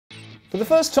For the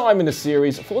first time in the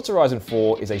series, Forza Horizon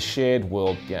 4 is a shared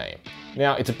world game.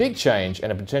 Now, it's a big change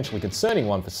and a potentially concerning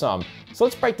one for some, so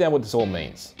let's break down what this all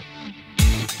means.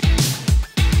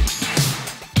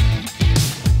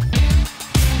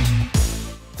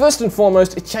 First and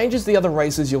foremost, it changes the other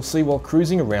races you'll see while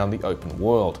cruising around the open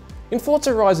world. In Forza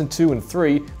Horizon 2 and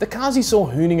 3, the cars you saw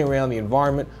hooning around the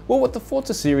environment were what the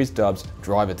Forza series dubs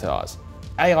drivatars,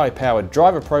 AI-powered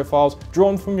driver profiles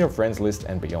drawn from your friends list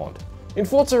and beyond. In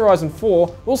Forza Horizon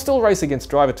 4, we'll still race against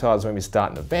drivatars when we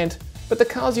start an event, but the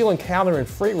cars you'll encounter in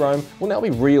free roam will now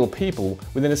be real people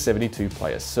within a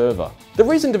 72-player server. The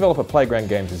reason developer Playground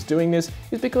Games is doing this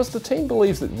is because the team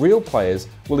believes that real players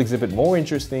will exhibit more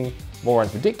interesting, more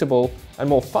unpredictable, and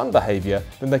more fun behaviour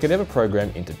than they could ever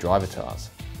program into drivatars.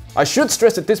 I should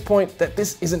stress at this point that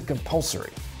this isn't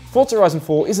compulsory. Forza Horizon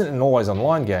 4 isn't an always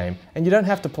online game, and you don't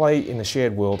have to play in the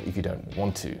shared world if you don't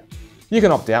want to. You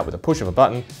can opt out with a push of a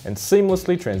button and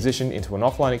seamlessly transition into an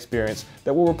offline experience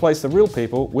that will replace the real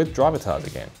people with drivatars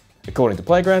again. According to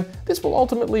Playground, this will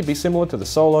ultimately be similar to the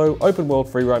solo, open-world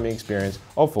free-roaming experience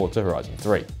of Forza Horizon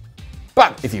 3.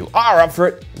 But if you are up for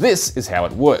it, this is how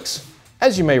it works.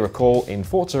 As you may recall, in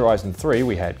Forza Horizon 3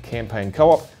 we had campaign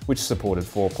co-op, which supported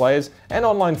 4 players, and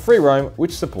online free roam,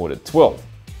 which supported 12.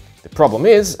 The problem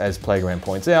is, as Playground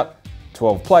points out,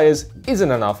 12 players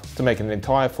isn't enough to make an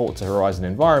entire Forza Horizon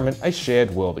environment a shared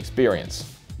world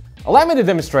experience. Allow me to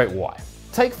demonstrate why.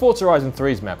 Take Forza Horizon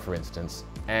 3's map for instance,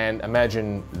 and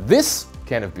imagine this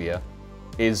can of beer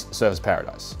is Surfers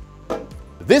Paradise.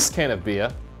 This can of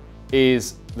beer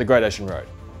is the Great Ocean Road.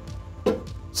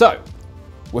 So,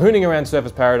 we're hooning around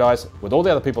Surfers Paradise with all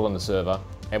the other people on the server,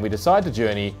 and we decide to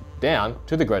journey down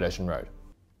to the Great Ocean Road.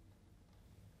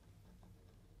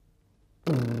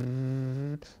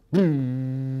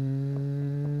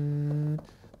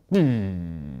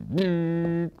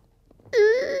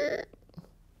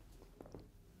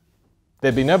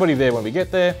 There'd be nobody there when we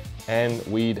get there, and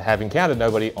we'd have encountered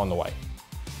nobody on the way.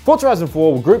 Forza Horizon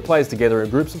 4 will group players together in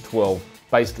groups of 12,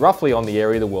 based roughly on the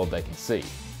area of the world they can see.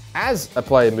 As a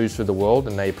player moves through the world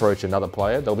and they approach another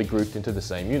player, they'll be grouped into the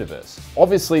same universe.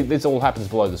 Obviously, this all happens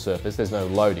below the surface, there's no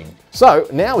loading. So,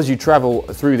 now as you travel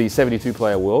through the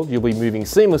 72-player world, you'll be moving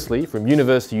seamlessly from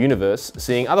universe to universe,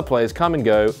 seeing other players come and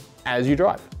go as you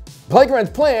drive. Playground's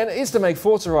plan is to make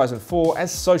Forza Horizon 4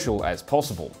 as social as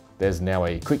possible. There's now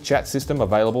a quick chat system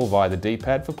available via the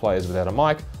D-pad for players without a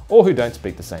mic or who don't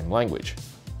speak the same language.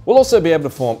 We'll also be able to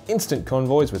form instant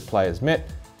convoys with players met,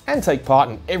 and take part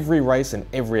in every race and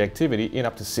every activity in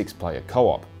up to 6-player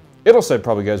co-op. It also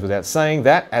probably goes without saying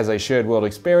that, as a shared world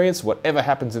experience, whatever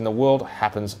happens in the world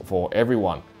happens for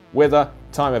everyone. Weather,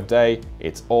 time of day,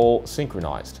 it's all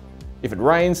synchronized. If it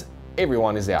rains,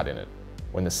 everyone is out in it.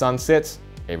 When the sun sets,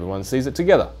 everyone sees it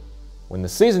together. When the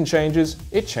season changes,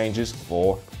 it changes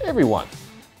for everyone.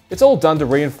 It's all done to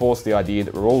reinforce the idea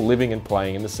that we're all living and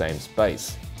playing in the same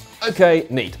space. Okay,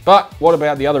 neat, but what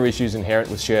about the other issues inherent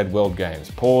with shared world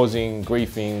games? Pausing,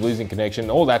 griefing, losing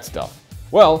connection, all that stuff.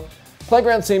 Well,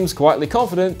 Playground seems quietly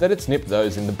confident that it's nipped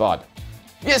those in the bud.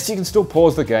 Yes, you can still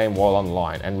pause the game while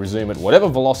online and resume at whatever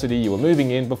velocity you were moving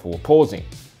in before pausing.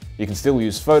 You can still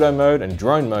use photo mode and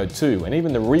drone mode too, and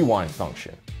even the rewind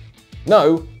function.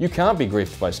 No, you can't be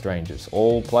griefed by strangers.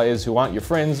 All players who aren't your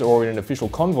friends or in an official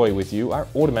convoy with you are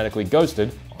automatically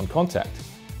ghosted on contact.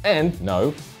 And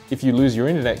no, if you lose your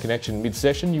internet connection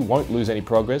mid-session, you won't lose any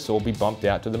progress or be bumped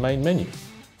out to the main menu.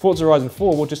 Forza Horizon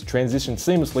 4 will just transition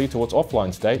seamlessly to its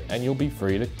offline state and you'll be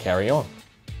free to carry on.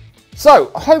 So,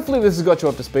 hopefully this has got you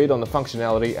up to speed on the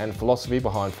functionality and philosophy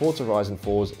behind Forza Horizon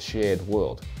 4's shared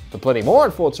world. For plenty more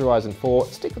on Forza Horizon 4,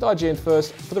 stick with IGN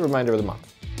First for the remainder of the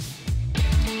month.